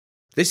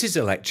This is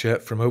a lecture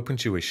from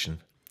OpenTuition.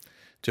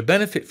 To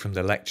benefit from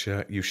the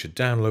lecture, you should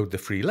download the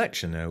free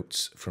lecture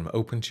notes from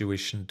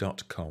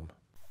opentuition.com.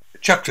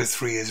 Chapter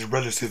 3 is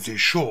relatively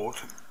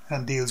short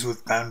and deals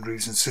with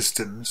boundaries and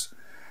systems,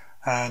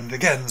 and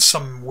again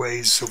some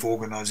ways of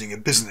organising a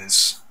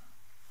business.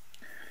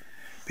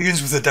 It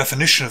begins with a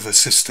definition of a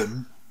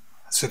system,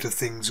 a set of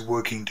things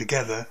working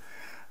together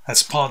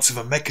as parts of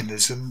a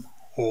mechanism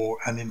or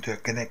an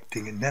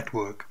interconnecting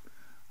network,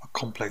 a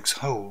complex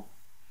whole.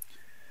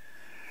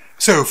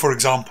 So, for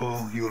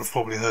example, you will have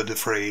probably heard the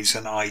phrase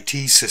an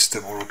IT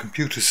system or a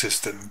computer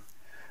system.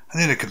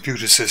 And in a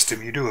computer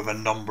system you do have a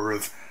number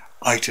of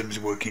items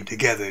working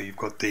together. You've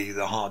got the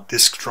hard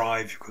disk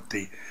drive, you've got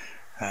the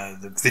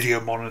video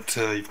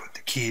monitor, you've got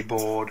the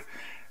keyboard,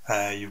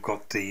 you've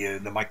got the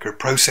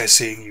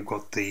microprocessing, you've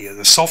got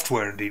the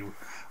software indeed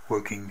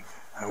working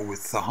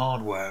with the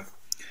hardware.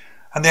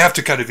 And they have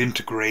to kind of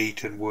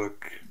integrate and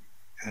work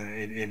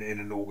in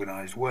an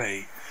organised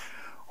way.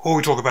 Or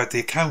we talk about the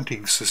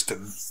accounting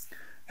system.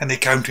 In the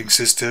accounting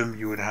system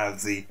you would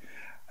have the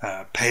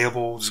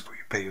payables, where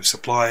you pay your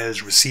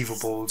suppliers,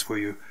 receivables, where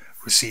you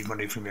receive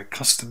money from your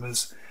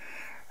customers.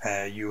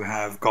 You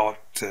have got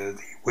the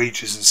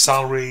wages and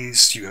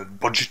salaries, you have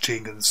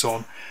budgeting and so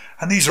on.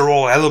 And these are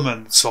all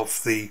elements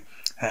of the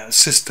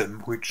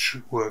system which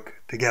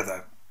work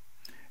together.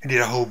 Indeed,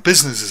 a whole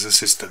business is a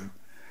system.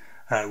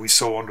 We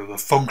saw under the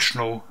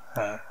functional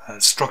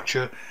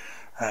structure.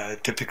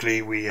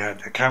 Typically we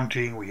had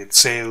accounting, we had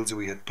sales,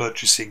 we had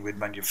purchasing, we had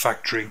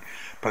manufacturing,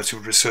 perhaps we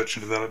had research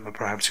and development,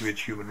 perhaps we had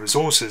human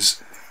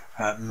resources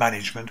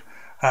management,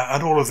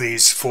 and all of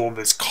these form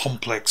this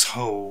complex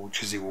whole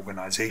which is the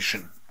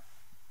organisation.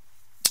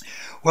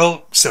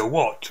 Well, so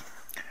what?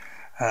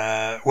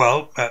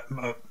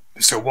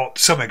 So what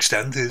to some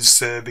extent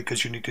is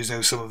because you need to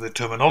know some of the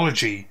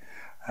terminology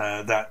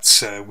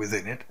that's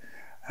within it,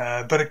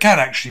 but it can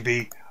actually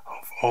be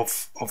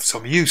of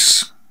some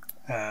use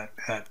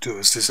to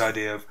us, this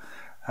idea of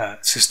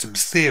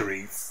systems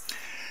theory.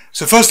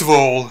 So first of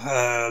all,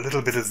 a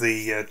little bit of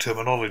the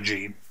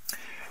terminology.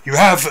 You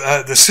have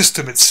the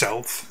system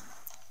itself,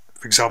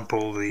 for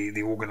example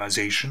the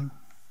organisation,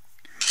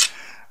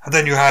 and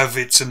then you have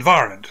its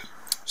environment.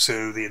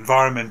 So the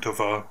environment of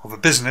a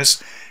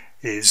business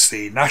is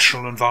the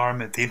national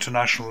environment, the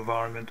international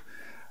environment,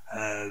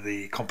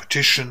 the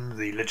competition,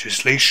 the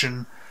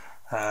legislation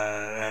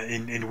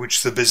in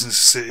which the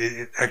business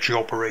actually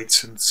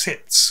operates and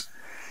sits.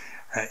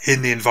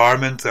 In the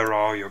environment there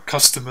are your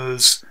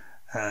customers,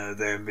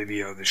 there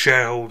maybe are the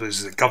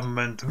shareholders, the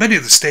government, many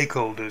of the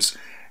stakeholders,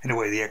 in a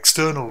way the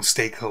external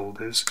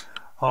stakeholders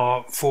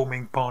are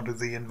forming part of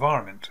the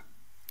environment.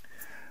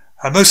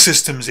 And most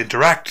systems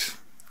interact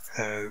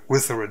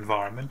with their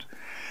environment.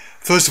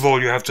 First of all,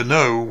 you have to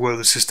know where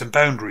the system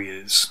boundary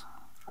is.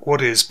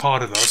 What is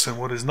part of us and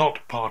what is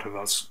not part of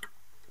us.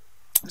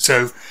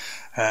 So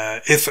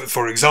if,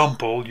 for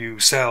example, you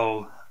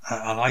sell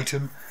an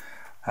item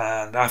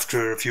and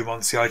after a few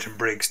months the item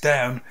breaks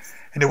down,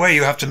 in a way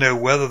you have to know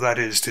whether that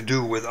is to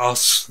do with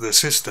us, the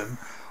system,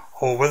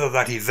 or whether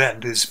that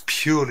event is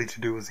purely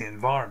to do with the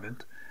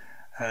environment,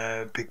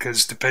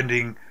 because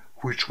depending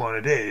which one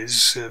it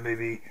is,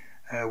 maybe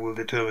will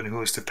determine who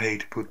has to pay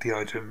to put the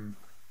item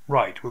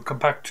right. We'll come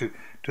back to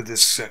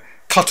this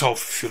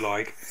cut-off, if you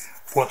like,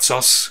 what's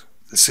us,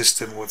 the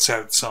system, what's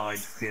outside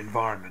the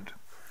environment.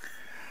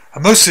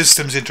 And most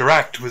systems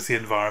interact with the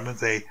environment.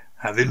 They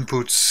have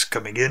inputs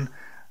coming in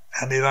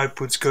and they have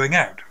outputs going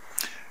out.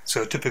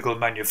 So a typical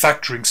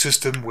manufacturing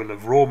system will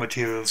have raw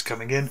materials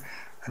coming in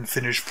and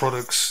finished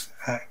products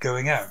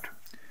going out.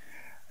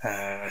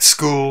 A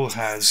school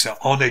has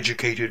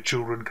uneducated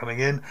children coming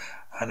in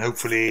and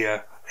hopefully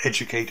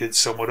educated,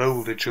 somewhat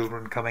older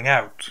children coming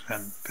out,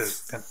 and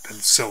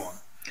so on.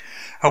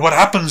 And what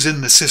happens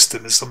in the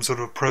system is some sort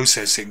of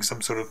processing,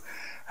 some sort of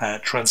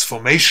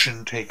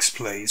transformation takes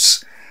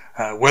place,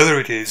 whether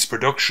it is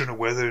production or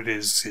whether it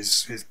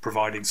is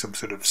providing some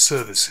sort of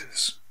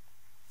services.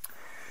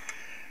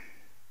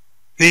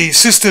 The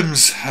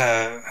system's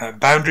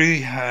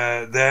boundary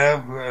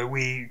there,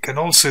 we can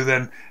also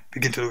then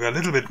begin to look a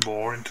little bit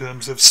more in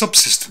terms of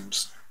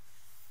subsystems.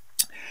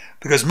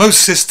 Because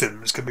most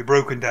systems can be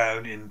broken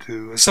down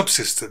into a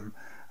subsystem,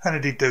 and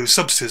indeed those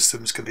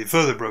subsystems can be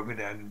further broken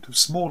down into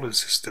smaller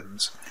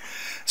systems.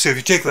 So if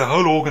you take the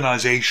whole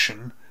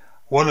organisation,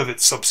 one of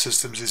its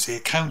subsystems is the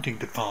accounting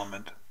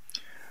department.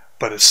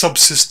 But a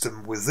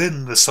subsystem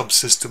within the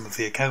subsystem of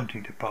the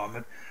accounting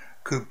department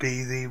could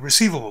be the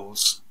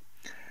receivables.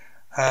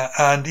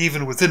 And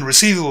even within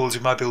receivables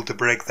you might be able to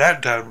break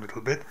that down a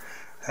little bit.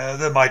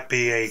 There might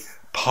be a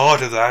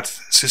part of that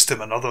system,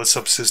 another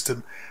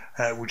subsystem,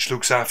 which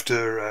looks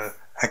after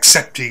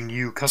accepting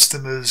new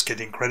customers,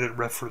 getting credit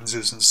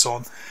references and so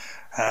on.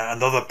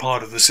 Another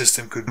part of the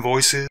system could be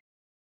invoices.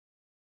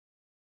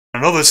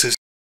 Another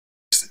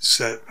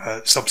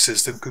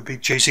subsystem could be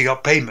chasing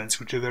up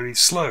payments, which are very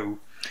slow.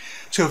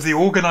 So of the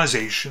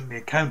organisation, the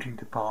accounting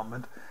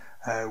department,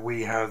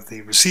 we have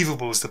the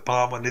receivables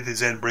department. It is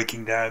then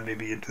breaking down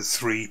maybe into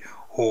 3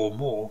 or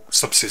more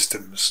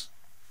subsystems.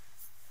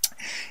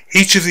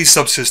 Each of these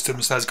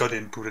subsystems has got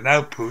input and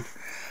output,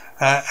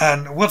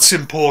 and what's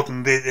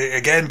important,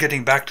 again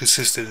getting back to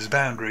systems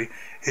boundary,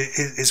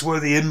 is where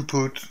the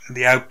input and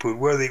the output,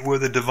 where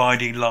the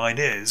dividing line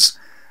is,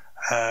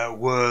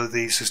 where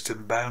the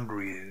system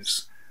boundary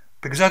is,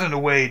 because that in a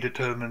way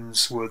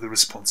determines where the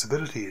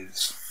responsibility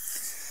is.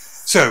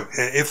 So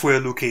if we're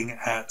looking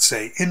at,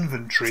 say,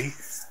 inventory,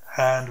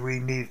 and we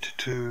need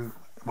to,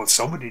 well,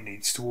 somebody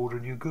needs to order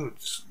new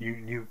goods,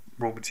 new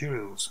raw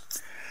materials.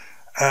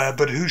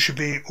 But who should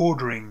be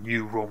ordering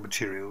new raw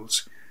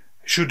materials?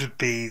 Should it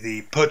be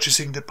the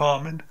purchasing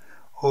department,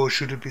 or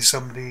should it be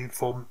somebody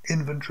from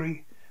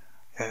inventory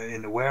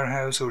in the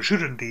warehouse, or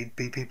should it indeed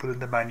be people in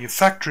the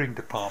manufacturing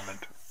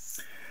department?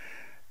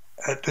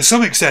 To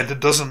some extent it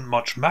doesn't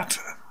much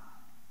matter,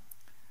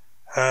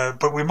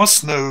 but we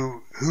must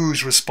know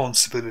whose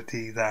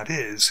responsibility that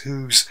is,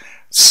 whose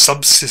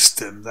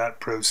subsystem that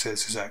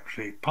process is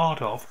actually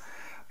part of,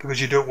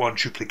 because you don't want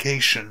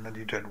duplication and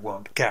you don't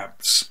want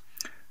gaps.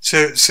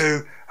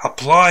 So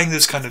applying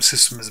this kind of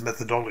systems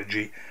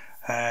methodology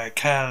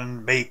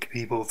can make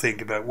people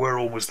think about where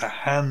almost the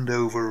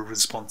handover of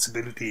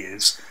responsibility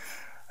is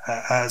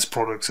as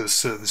products or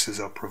services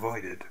are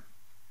provided.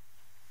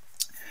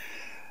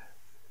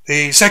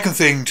 The second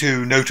thing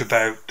to note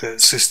about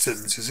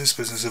systems is this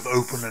business of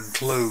open and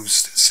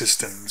closed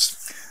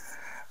systems.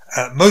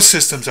 Most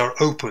systems are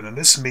open, and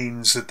this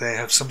means that they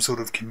have some sort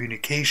of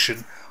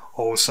communication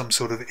or some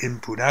sort of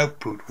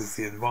input-output with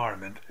the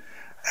environment,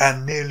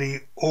 and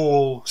nearly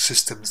all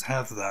systems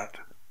have that.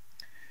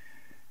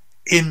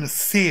 In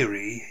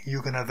theory,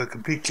 you can have a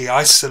completely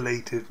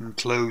isolated and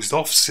closed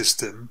off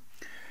system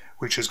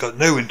which has got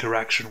no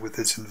interaction with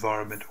its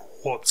environment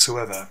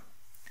whatsoever.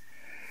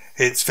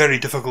 It's very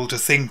difficult to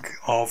think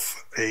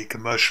of a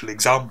commercial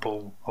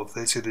example of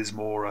this. It is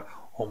more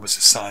almost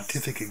a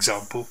scientific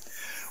example,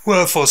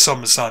 where for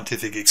some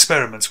scientific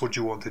experiments what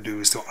you want to do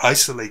is to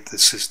isolate the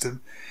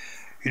system.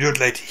 You don't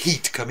let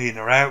heat come in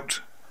or out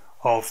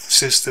of the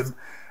system,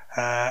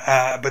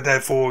 but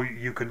therefore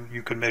you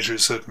can measure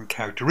certain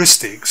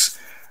characteristics,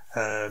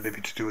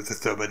 maybe to do with the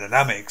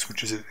thermodynamics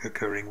which is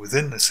occurring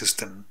within the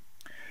system.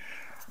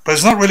 But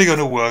it's not really going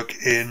to work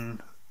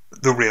in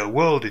the real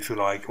world, if you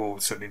like, or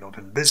certainly not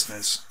in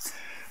business,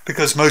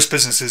 because most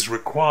businesses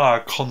require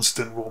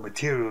constant raw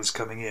materials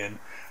coming in,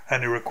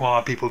 and they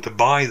require people to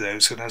buy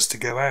those, so it has to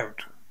go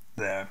out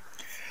there.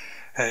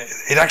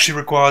 It actually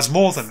requires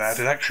more than that.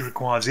 It actually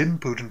requires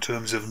input in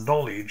terms of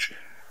knowledge,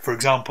 for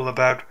example,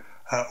 about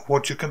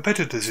what your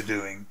competitors are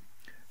doing.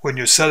 When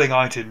you're selling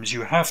items,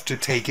 you have to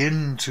take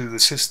into the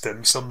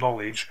system some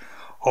knowledge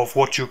of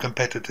what your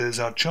competitors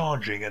are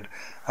charging and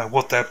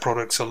what their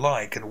products are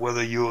like and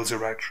whether yours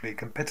are actually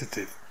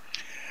competitive.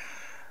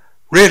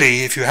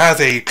 Really, if you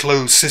have a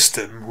closed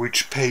system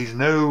which pays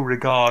no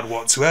regard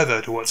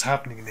whatsoever to what's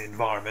happening in the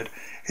environment,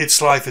 its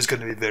life is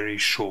going to be very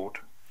short.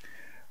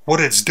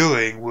 What it's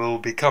doing will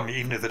become,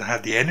 even if it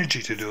had the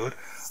energy to do it,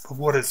 but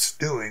what it's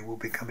doing will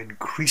become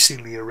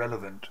increasingly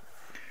irrelevant.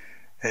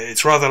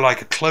 It's rather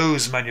like a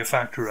clothes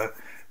manufacturer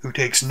who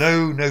takes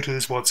no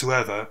notice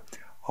whatsoever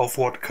of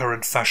what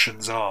current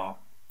fashions are.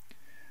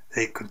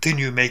 They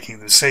continue making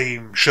the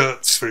same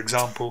shirts, for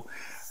example,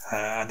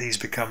 and these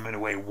become in a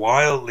way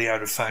wildly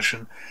out of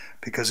fashion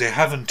because they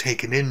haven't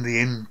taken in the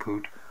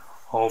input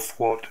of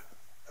what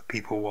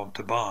people want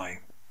to buy.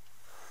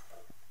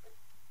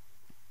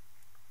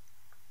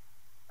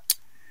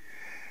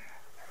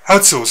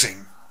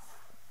 Outsourcing.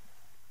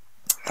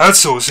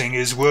 Outsourcing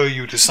is where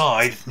you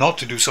decide not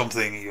to do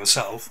something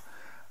yourself,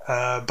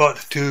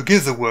 but to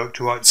give the work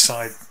to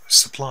outside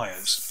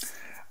suppliers.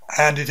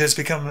 And it has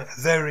become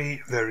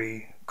very,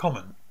 very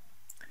common.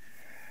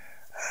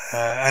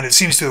 And it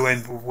seems to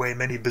be the way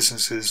many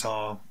businesses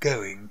are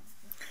going.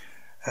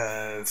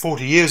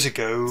 40 years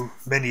ago,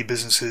 many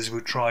businesses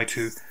would try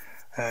to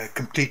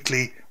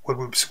completely, what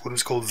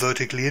was called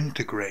vertically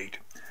integrate.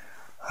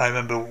 I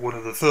remember one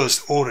of the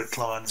first audit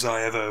clients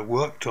I ever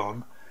worked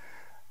on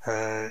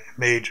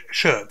made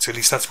shirts, at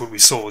least that's what we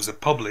saw as the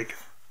public.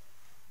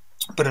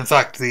 But in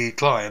fact, the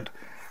client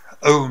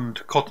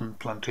owned cotton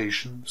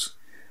plantations.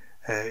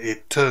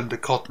 It turned the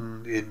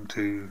cotton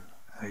into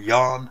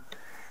yarn,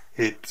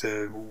 it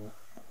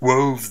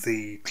wove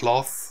the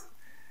cloth,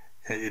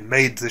 it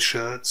made the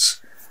shirts,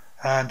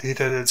 and it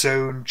had its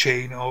own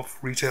chain of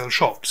retail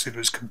shops. It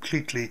was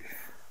completely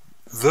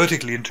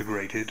vertically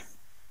integrated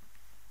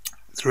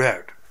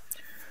throughout.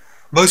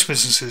 Most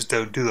businesses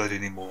don't do that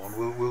anymore,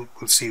 and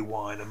we'll see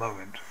why in a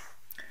moment.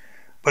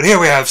 But here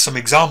we have some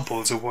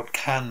examples of what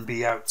can be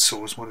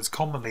outsourced, what is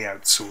commonly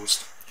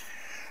outsourced.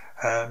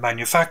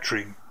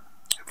 Manufacturing.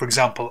 For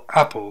example,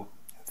 Apple,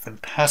 a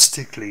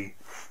fantastically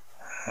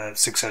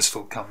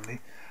successful company,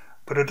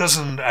 but it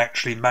doesn't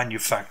actually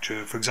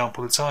manufacture, for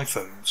example, its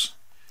iPhones.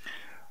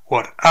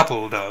 What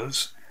Apple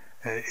does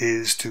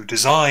is to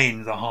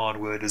design the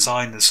hardware,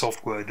 design the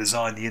software,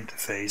 design the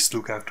interface,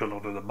 look after a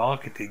lot of the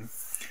marketing,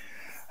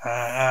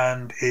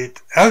 and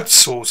it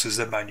outsources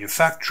the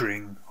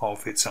manufacturing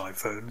of its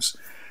iPhones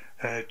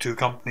to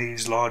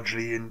companies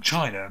largely in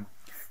China,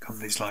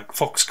 companies like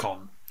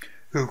Foxconn,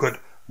 who've got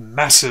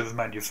massive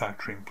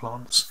manufacturing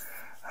plants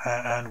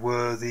and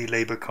where the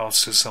labour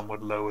costs are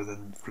somewhat lower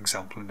than, for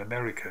example, in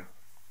America.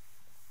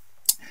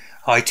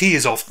 IT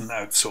is often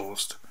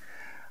outsourced.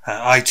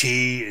 IT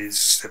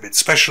is a bit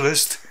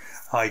specialist.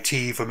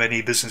 IT for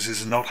many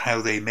businesses is not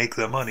how they make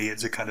their money.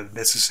 It's a kind of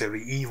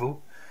necessary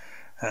evil.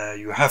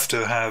 You have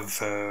to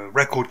have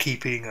record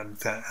keeping and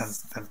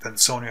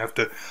so on. You have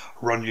to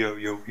run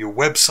your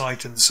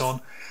website and so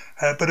on.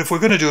 But if we're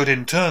going to do it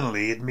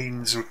internally, it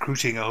means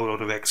recruiting a whole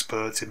lot of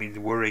experts. It means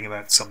worrying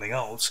about something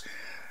else.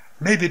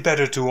 Maybe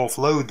better to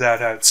offload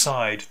that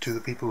outside to the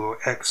people who are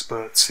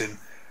experts in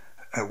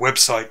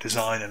website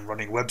design and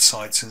running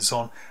websites and so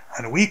on.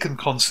 And we can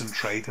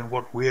concentrate on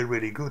what we're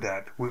really good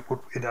at,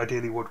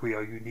 ideally what we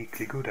are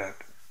uniquely good at.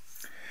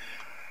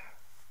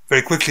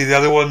 Very quickly, the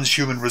other ones,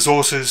 human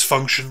resources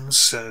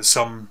functions.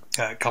 Some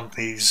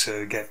companies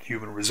get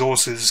human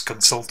resources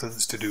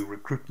consultants to do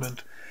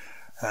recruitment,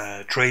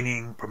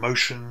 training,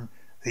 promotion.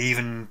 They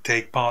even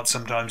take part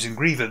sometimes in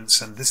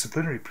grievance and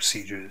disciplinary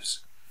procedures.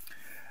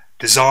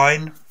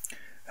 Design,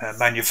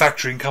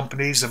 manufacturing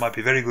companies, they might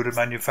be very good at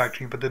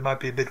manufacturing, but they might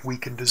be a bit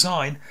weak in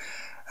design.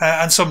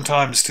 And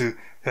sometimes to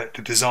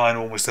design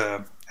almost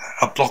a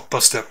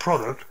blockbuster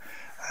product,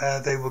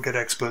 they will get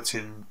experts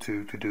in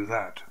to do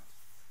that.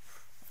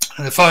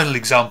 And the final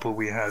example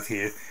we have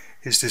here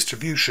is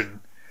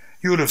distribution.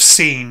 You will have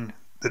seen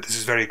that this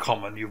is very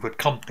common. You've got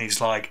companies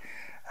like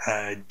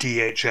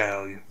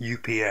DHL,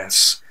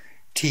 UPS,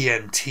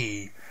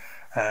 TNT,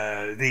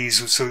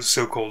 these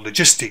so-called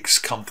logistics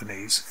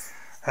companies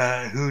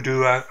who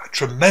do a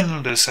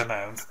tremendous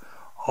amount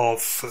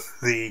of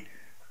the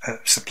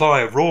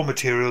supply of raw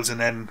materials and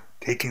then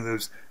taking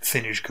those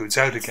finished goods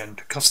out again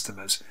to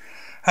customers.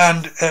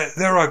 And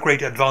there are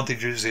great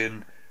advantages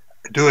in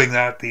doing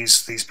that.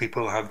 These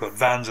people have got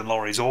vans and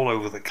lorries all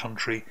over the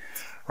country,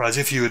 whereas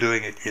if you were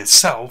doing it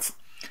yourself,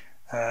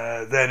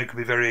 then it could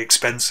be very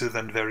expensive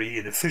and very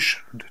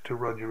inefficient to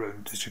run your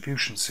own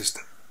distribution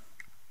system.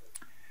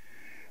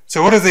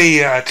 So what are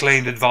the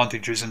claimed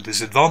advantages and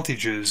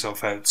disadvantages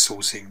of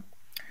outsourcing?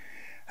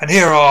 And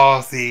here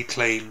are the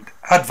claimed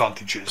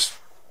advantages.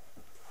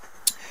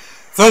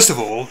 First of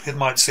all, it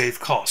might save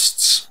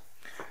costs.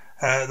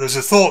 There's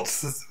a thought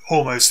that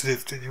almost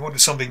that if you want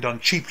something done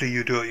cheaply,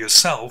 you do it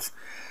yourself,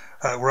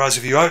 whereas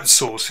if you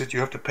outsource it, you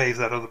have to pay for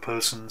that other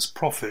person's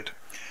profit.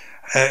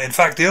 In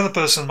fact, the other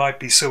person might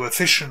be so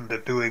efficient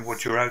at doing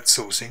what you're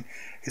outsourcing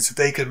is that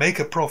they can make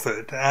a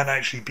profit and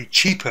actually be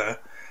cheaper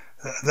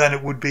than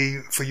it would be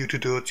for you to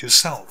do it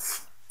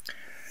yourself.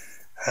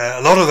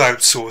 A lot of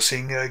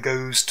outsourcing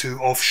goes to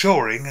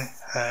offshoring.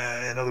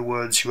 In other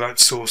words, you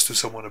outsource to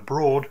someone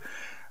abroad,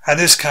 and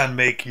this can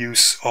make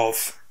use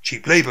of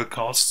cheap labour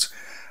costs.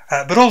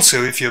 But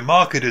also, if your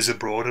market is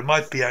abroad, it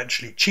might be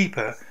actually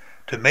cheaper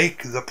to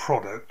make the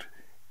product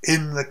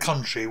in the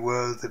country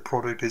where the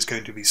product is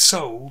going to be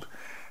sold.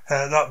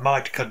 That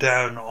might cut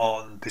down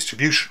on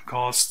distribution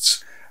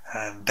costs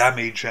and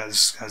damage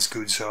as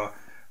goods are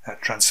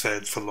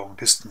transferred for long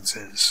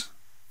distances.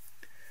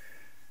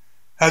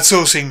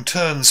 Outsourcing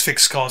turns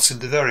fixed costs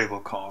into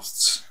variable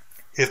costs.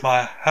 If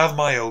I have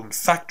my own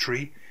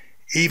factory,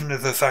 even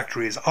if the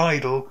factory is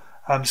idle,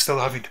 I'm still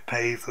having to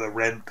pay for the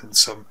rent and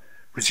some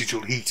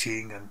residual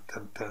heating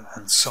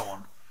and so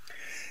on.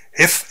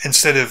 If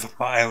instead of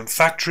my own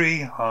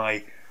factory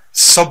I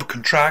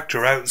subcontract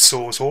or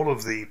outsource all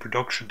of the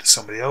production to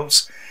somebody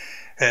else,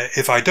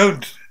 if I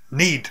don't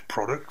need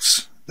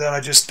products, then I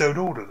just don't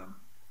order them.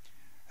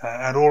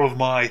 And all of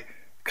my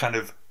kind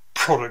of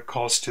product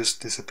cost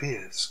just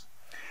disappears.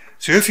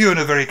 So if you're in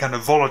a very kind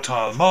of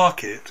volatile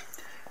market,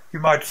 you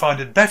might find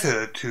it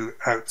better to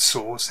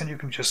outsource, and you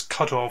can just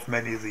cut off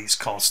many of these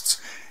costs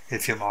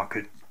if your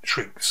market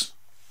shrinks.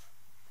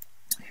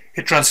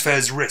 It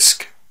transfers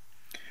risk.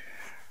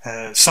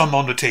 Some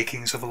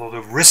undertakings have a lot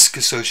of risk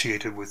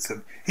associated with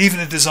them. Even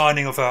the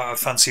designing of a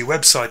fancy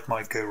website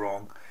might go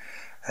wrong.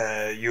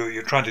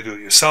 You're trying to do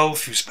it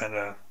yourself. You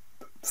spend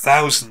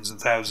thousands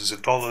and thousands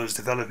of dollars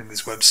developing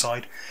this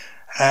website,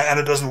 and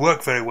it doesn't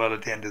work very well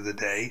at the end of the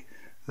day.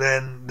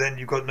 Then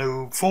you've got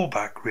no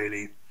fallback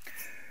really.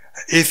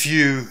 If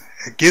you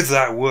give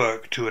that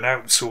work to an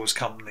outsourced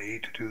company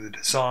to do the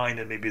design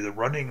and maybe the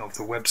running of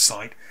the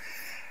website,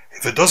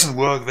 if it doesn't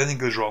work, if anything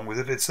goes wrong with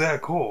it, it's their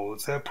call,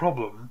 it's their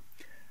problem,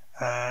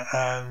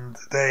 and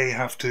they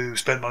have to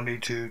spend money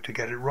to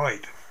get it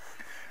right.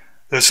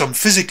 There's some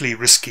physically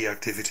risky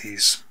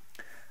activities.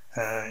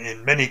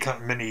 In many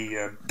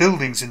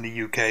buildings in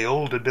the UK,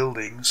 older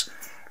buildings,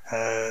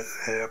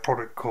 a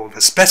product called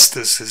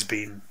asbestos has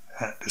been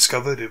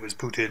discovered. It was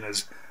put in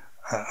as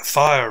a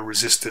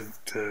fire-resistant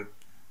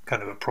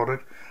kind of a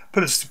product,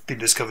 but it's been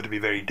discovered to be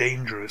very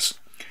dangerous.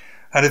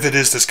 And if it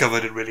is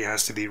discovered, it really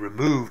has to be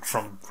removed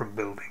from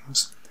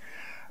buildings.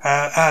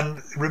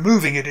 And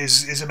removing it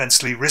is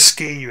immensely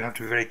risky. You have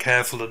to be very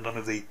careful that none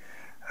of the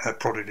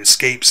product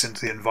escapes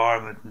into the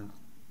environment and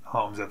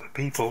harms other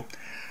people.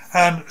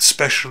 And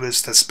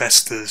specialist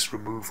asbestos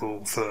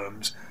removal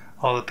firms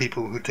are the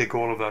people who take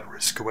all of that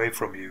risk away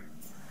from you.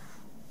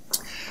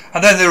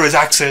 And then there is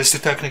access to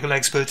technical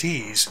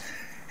expertise.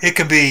 It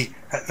can be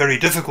very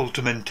difficult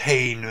to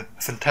maintain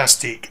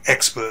fantastic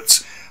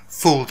experts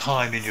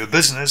full-time in your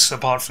business.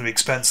 Apart from the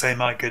expense, they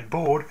might get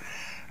bored,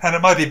 and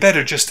it might be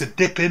better just to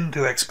dip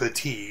into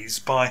expertise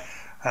by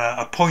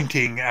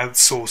appointing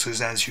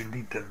outsourcers as you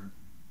need them.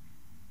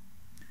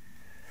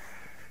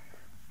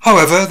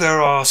 However,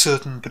 there are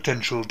certain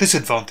potential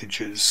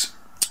disadvantages.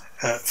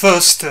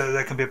 First,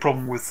 there can be a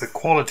problem with the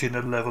quality and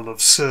the level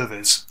of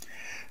service.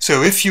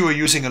 So if you are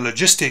using a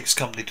logistics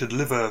company to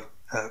deliver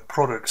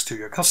products to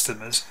your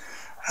customers,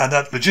 and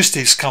that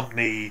logistics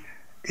company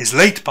is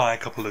late by a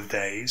couple of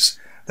days,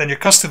 then your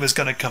customer is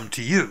going to come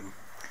to you.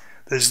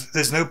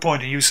 There's no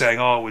point in you saying,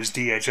 oh, it was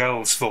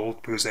DHL's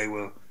fault because they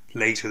were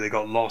late or they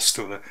got lost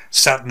or the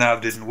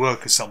sat-nav didn't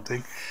work or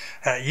something.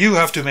 You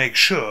have to make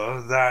sure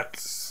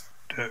that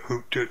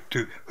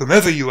to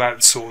whomever you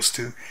outsource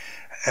to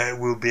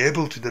will be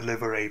able to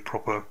deliver a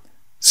proper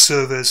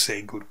service,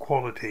 a good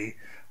quality,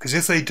 because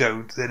if they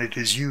don't, then it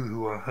is you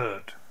who are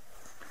hurt.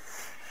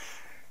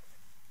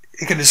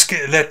 You can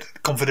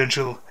let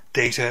confidential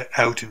data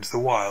out into the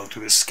wild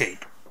to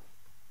escape.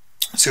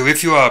 So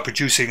if you are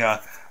producing a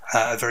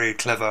very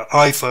clever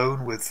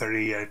iPhone with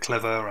very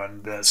clever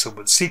and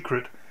somewhat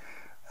secret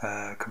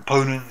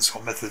components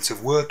or methods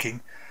of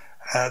working,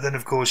 then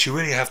of course you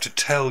really have to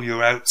tell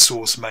your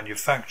outsourced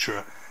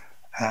manufacturer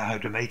how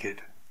to make it.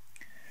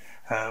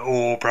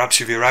 Or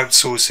perhaps if you're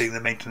outsourcing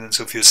the maintenance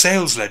of your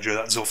sales ledger,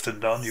 that's often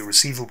done, your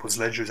receivables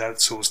ledger is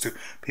outsourced to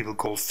people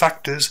called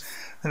factors,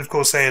 then of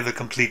course they have a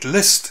complete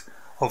list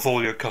of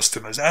all your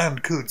customers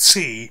and could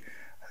see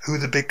who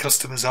the big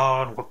customers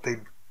are and what they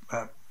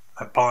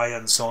buy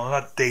and so on.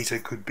 That data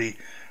could be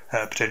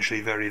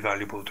potentially very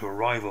valuable to a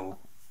rival.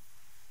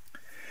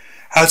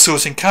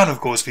 Outsourcing can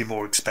of course be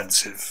more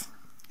expensive.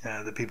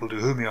 The people to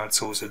whom you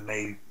outsource it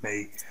may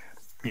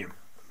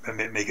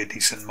make a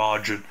decent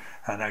margin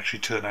and actually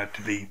turn out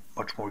to be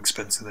much more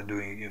expensive than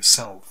doing it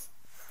yourself.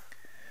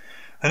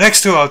 The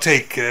next two I'll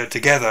take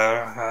together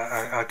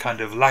are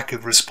kind of lack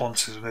of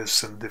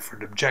responsiveness and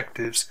different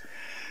objectives.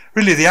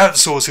 Really, the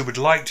outsourcer would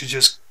like to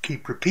just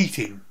keep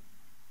repeating.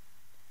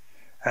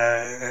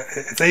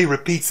 If they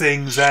repeat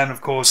things, then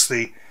of course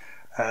they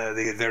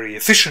get very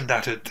efficient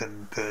at it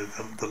and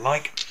the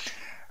like.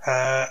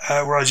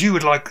 Whereas you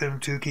would like them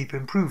to keep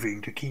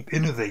improving, to keep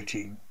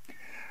innovating.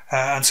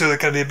 And so there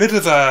can be a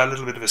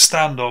little bit of a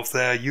standoff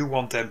there. You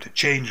want them to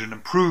change and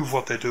improve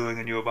what they're doing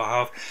on your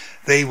behalf.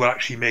 They will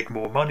actually make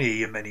more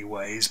money in many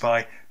ways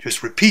by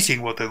just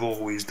repeating what they've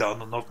always done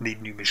and not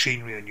need new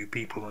machinery or new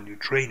people or new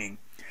training.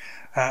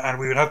 And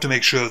we would have to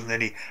make sure that in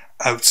any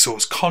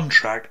outsourced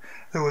contract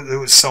there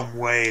was some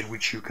way in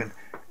which you can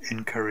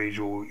encourage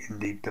or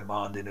indeed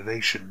demand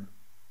innovation.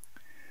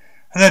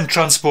 And then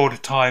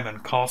transport time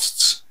and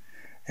costs.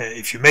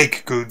 If you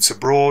make goods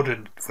abroad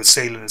and for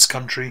sale in this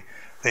country,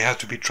 they have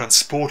to be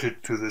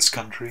transported to this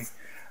country.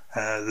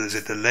 There's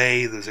a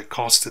delay, there's a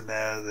cost in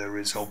there, there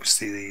is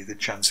obviously the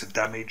chance of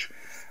damage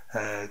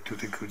to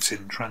the goods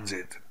in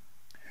transit.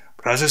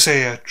 But as I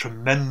say, a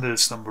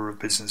tremendous number of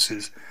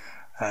businesses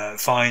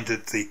find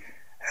that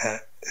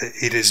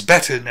it is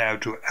better now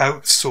to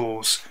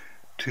outsource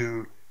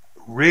to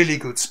really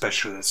good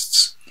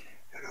specialists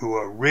who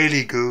are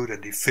really good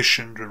and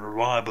efficient and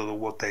reliable at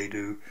what they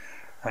do,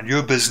 and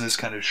your business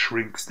kind of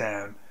shrinks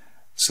down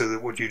so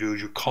that what you do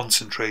is you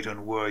concentrate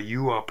on where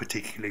you are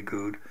particularly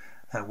good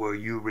and where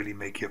you really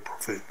make your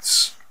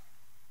profits.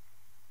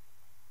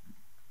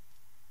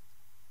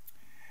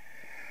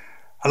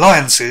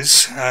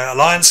 Alliances.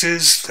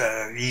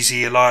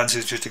 Easy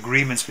alliances, just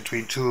agreements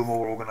between two or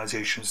more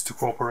organizations to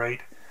cooperate.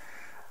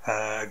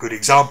 A good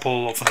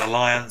example of an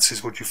alliance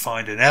is what you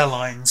find in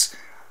airlines.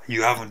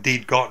 You have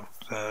indeed got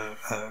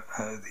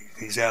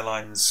these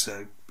airlines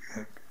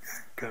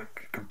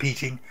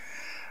competing.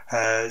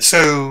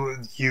 So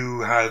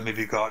you have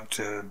maybe got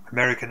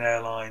American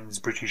Airlines,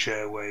 British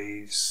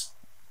Airways,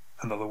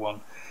 another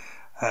one.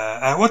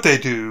 And what they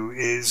do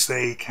is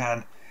they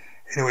can,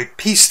 in a way,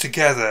 piece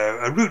together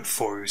a route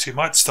for you. So you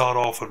might start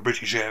off on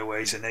British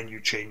Airways and then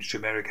you change to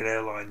American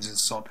Airlines and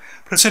so on.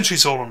 But essentially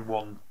it's all on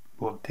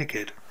one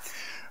ticket.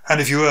 And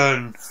if you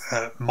earn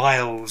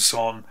miles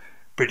on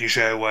British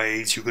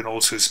Airways, you can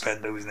also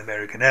spend those in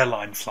American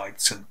airline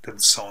flights and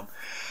so on.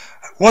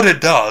 What it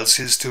does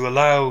is to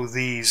allow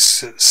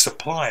these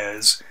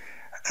suppliers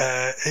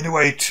in a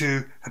way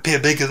to appear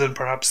bigger than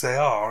perhaps they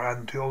are,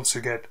 and to also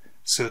get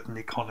certain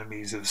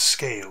economies of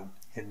scale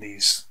in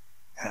these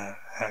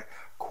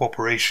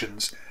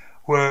cooperations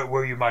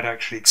where you might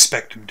actually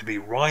expect them to be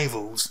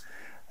rivals.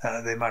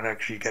 They might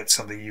actually get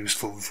something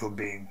useful from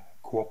being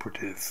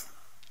cooperative.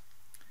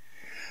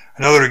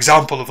 Another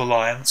example of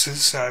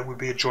alliances would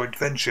be a joint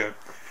venture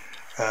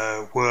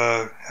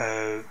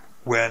where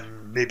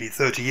when maybe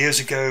 30 years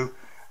ago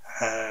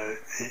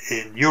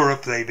in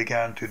Europe they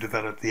began to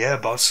develop the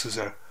Airbus as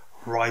a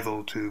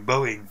rival to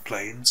Boeing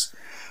planes.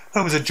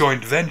 That was a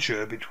joint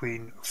venture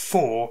between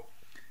 4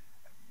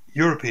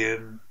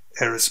 European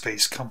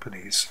aerospace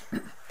companies.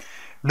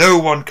 No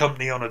one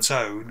company on its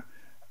own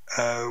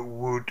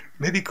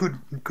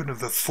couldn't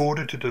have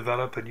afforded to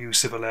develop a new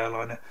civil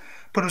airliner,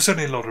 but there's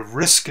certainly a lot of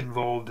risk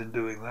involved in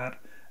doing that,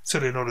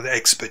 certainly a lot of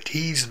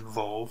expertise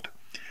involved,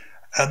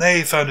 and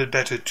they found it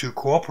better to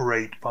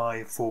cooperate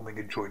by forming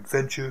a joint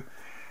venture.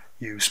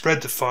 You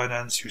spread the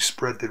finance, you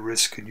spread the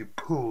risk, and you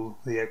pool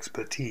the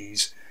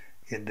expertise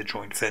in the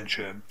joint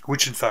venture,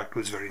 which in fact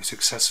was very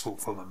successful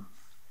for them.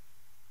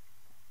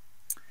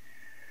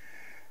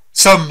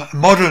 Some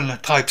modern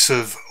types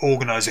of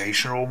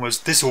organisation, or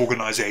almost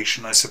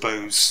disorganisation I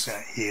suppose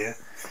here,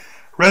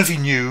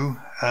 relatively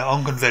new,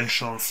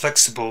 unconventional,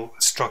 flexible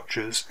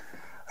structures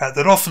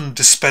that often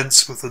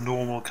dispense with the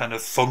normal kind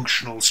of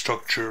functional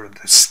structure and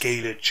the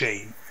scalar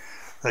chain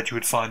that you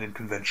would find in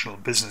conventional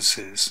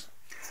businesses.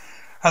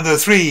 And there are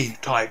three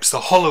types: the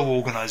hollow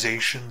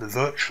organisation, the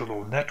virtual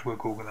or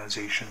network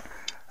organisation,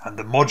 and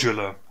the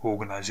modular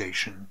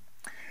organisation.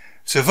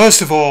 So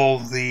first of all,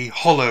 the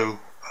hollow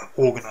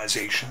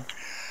organisation.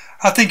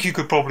 I think you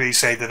could probably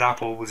say that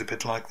Apple was a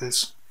bit like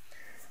this.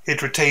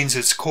 It retains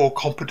its core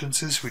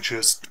competences, which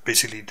is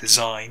basically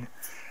design,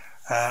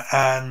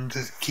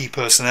 and key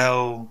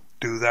personnel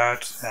do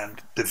that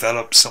and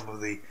develop some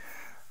of the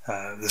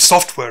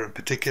software in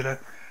particular,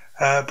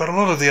 but a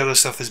lot of the other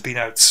stuff has been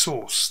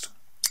outsourced.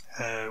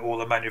 All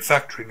the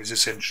manufacturing is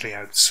essentially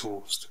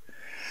outsourced.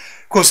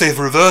 Of course, they've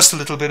reversed a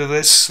little bit of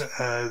this.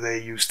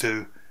 They used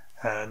to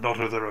not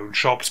have their own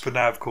shops, but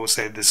now, of course,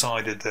 they've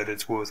decided that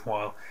it's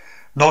worthwhile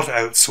not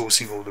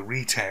outsourcing all the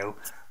retail,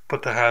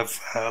 but to have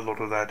a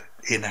lot of that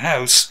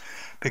in-house,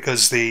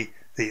 because the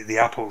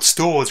Apple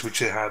stores, which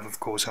they have, of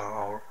course,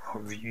 are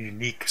a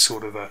unique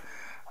sort of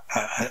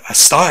a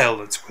style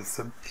that's with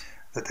them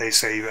that they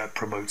say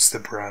promotes the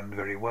brand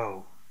very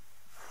well.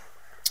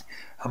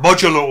 A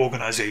modular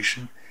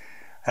organization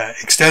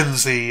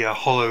extends the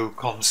hollow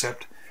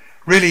concept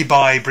really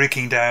by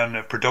breaking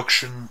down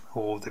production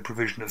or the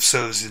provision of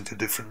services into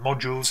different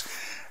modules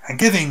and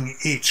giving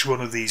each one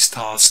of these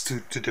tasks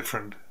to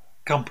different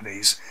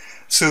companies,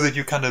 so that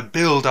you kind of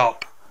build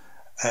up,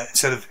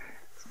 instead of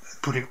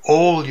putting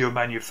all your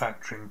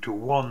manufacturing to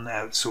one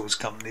outsourced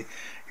company,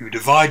 you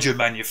divide your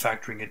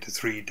manufacturing into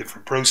three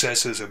different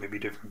processes or maybe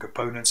different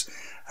components,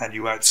 and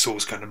you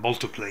outsource kind of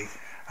multiply,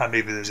 and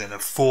maybe there's then a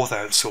fourth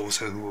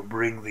outsourcer who will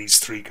bring these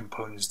three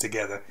components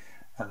together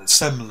and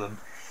assemble them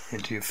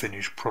into your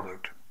finished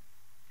product.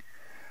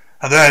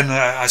 And then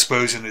I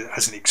suppose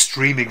as an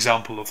extreme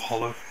example of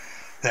hollow,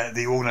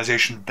 the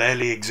organization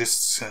barely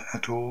exists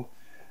at all.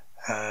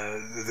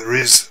 There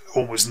is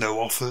almost no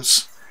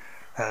office.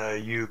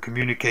 You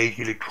communicate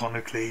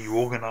electronically, you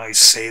organize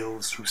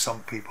sales through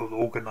some people,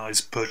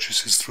 organize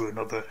purchases through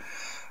another,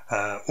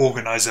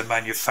 organize their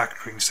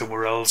manufacturing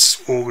somewhere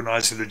else,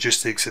 organize the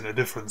logistics in a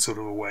different sort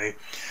of a way.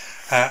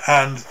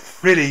 And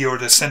really you're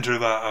at the center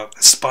of a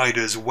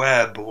spider's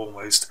web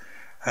almost,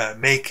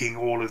 making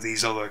all of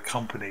these other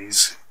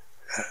companies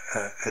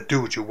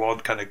do what you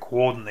want, kind of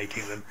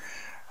coordinating them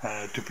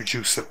to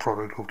produce the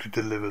product or to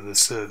deliver the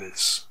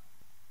service.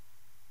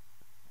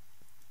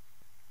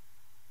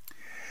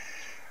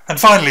 And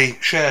finally,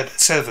 shared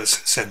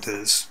service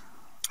centers.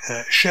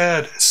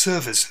 Shared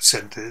service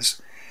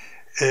centers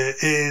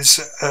is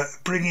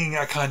bringing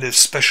a kind of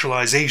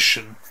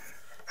specialization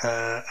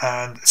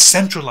and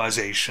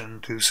centralization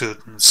to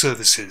certain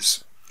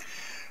services.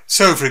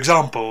 So, for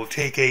example,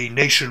 take a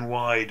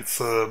nationwide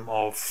firm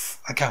of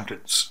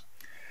accountants.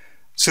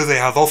 So they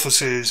have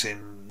offices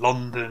in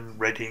London,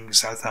 Reading,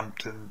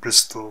 Southampton,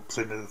 Bristol,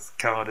 Plymouth,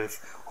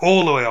 Cardiff,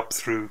 all the way up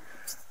through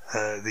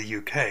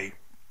the UK.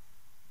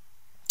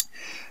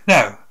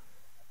 Now,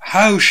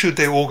 how should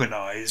they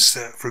organise,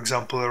 for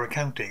example, their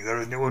accounting, their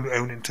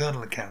own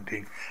internal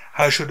accounting?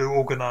 How should they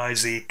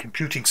organise the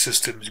computing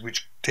systems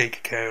which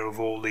take care of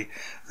all the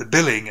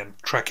billing and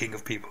tracking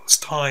of people's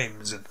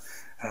times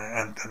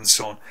and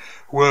so on?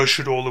 Where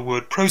should all the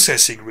word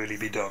processing really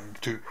be done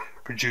to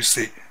produce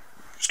the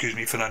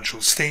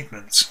financial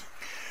statements?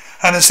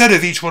 And instead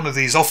of each one of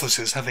these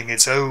offices having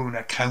its own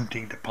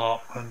accounting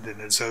department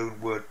and its own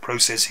word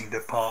processing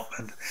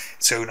department,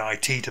 its own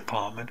IT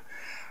department,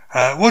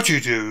 what you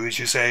do is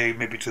you say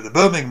maybe to the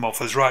Birmingham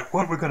office, right,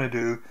 what we're going to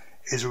do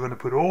is we're going to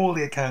put all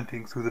the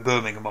accounting through the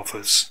Birmingham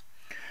office.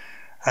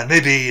 And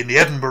maybe in the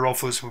Edinburgh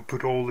office we'll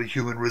put all the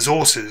human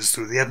resources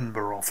through the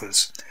Edinburgh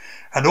office.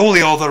 And all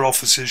the other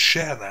offices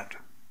share that.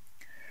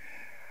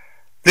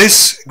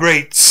 This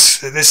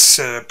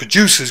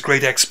produces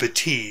great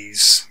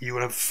expertise. You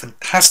will have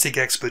fantastic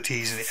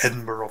expertise in the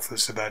Edinburgh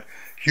office about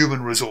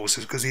human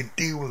resources because they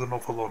deal with an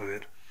awful lot of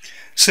it.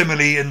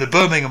 Similarly, in the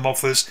Birmingham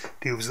office,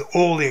 deals with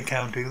all the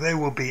accounting. They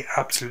will be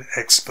absolute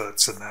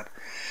experts in that.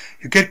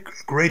 You get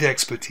great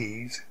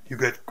expertise, you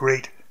get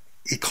great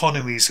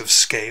economies of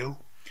scale,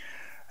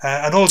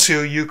 and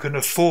also you can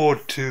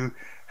afford to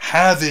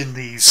have in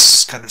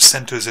these kind of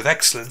centres of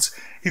excellence,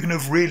 you can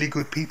have really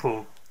good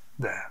people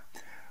there.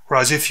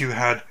 Whereas if you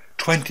had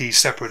 20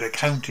 separate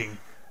accounting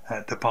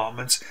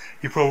departments,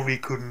 you probably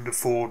couldn't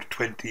afford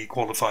 20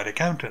 qualified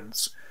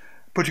accountants.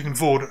 But you can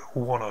afford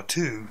one or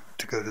two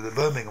to go to the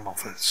Birmingham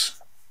office.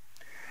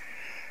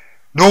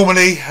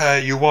 Normally,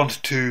 you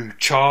want to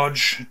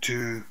charge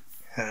to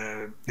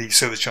the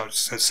service charge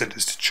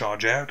centres to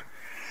charge out.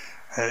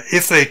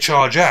 If they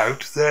charge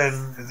out,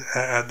 then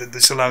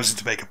this allows them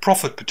to make a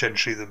profit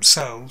potentially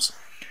themselves,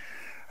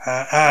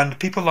 and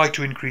people like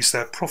to increase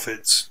their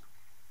profits.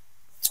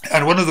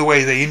 And one of the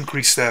ways they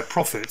increase their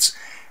profits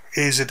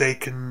is that they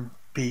can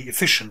be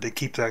efficient, they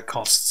keep their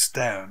costs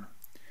down.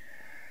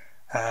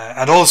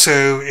 And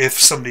also, if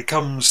somebody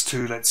comes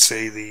to, let's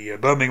say, the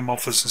Birmingham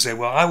office and say,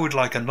 well, I would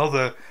like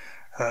another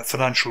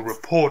financial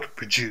report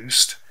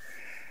produced,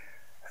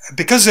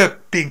 because they're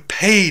being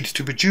paid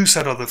to produce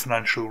that other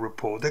financial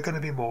report, they're going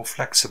to be more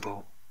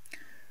flexible.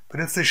 But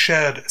if the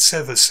shared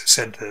service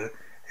centre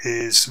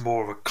is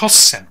more of a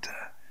cost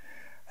centre,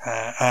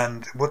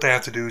 and what they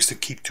have to do is to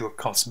keep to a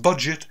cost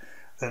budget,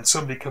 then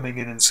somebody coming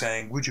in and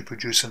saying, would you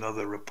produce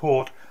another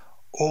report,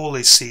 all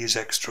they see is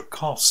extra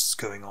costs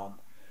going on.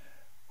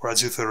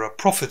 Whereas if they're a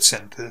profit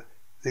centre,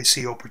 they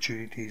see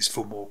opportunities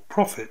for more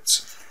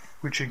profits,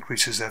 which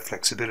increases their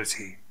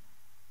flexibility.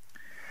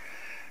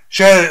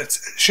 Shared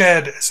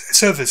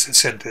service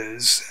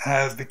centres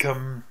have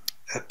become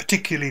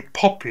particularly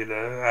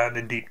popular and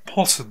indeed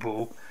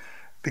possible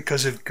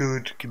because of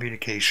good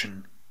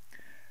communication.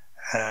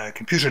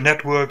 Computer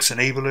networks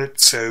enable it,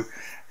 so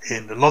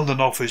in the London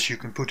office you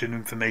can put in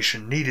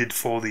information needed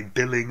for the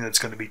billing that's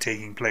going to be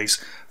taking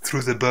place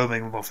through the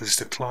Birmingham office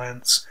to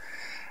clients.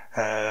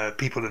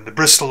 People in the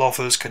Bristol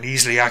office can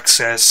easily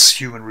access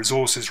human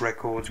resources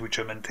records which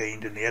are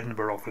maintained in the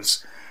Edinburgh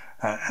office,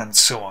 and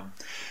so on.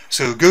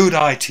 So good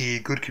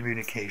IT, good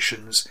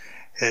communications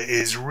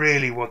is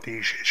really what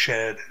these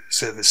shared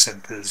service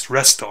centres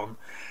rest on,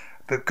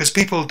 because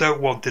people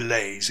don't want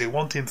delays, they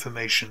want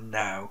information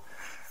now,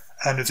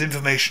 and if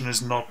information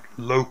is not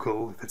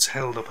local, if it's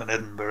held up in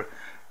Edinburgh,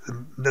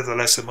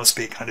 nevertheless there must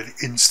be a kind of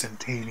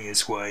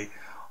instantaneous way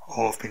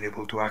of being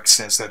able to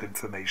access that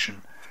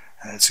information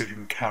so you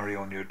can carry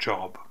on your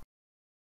job.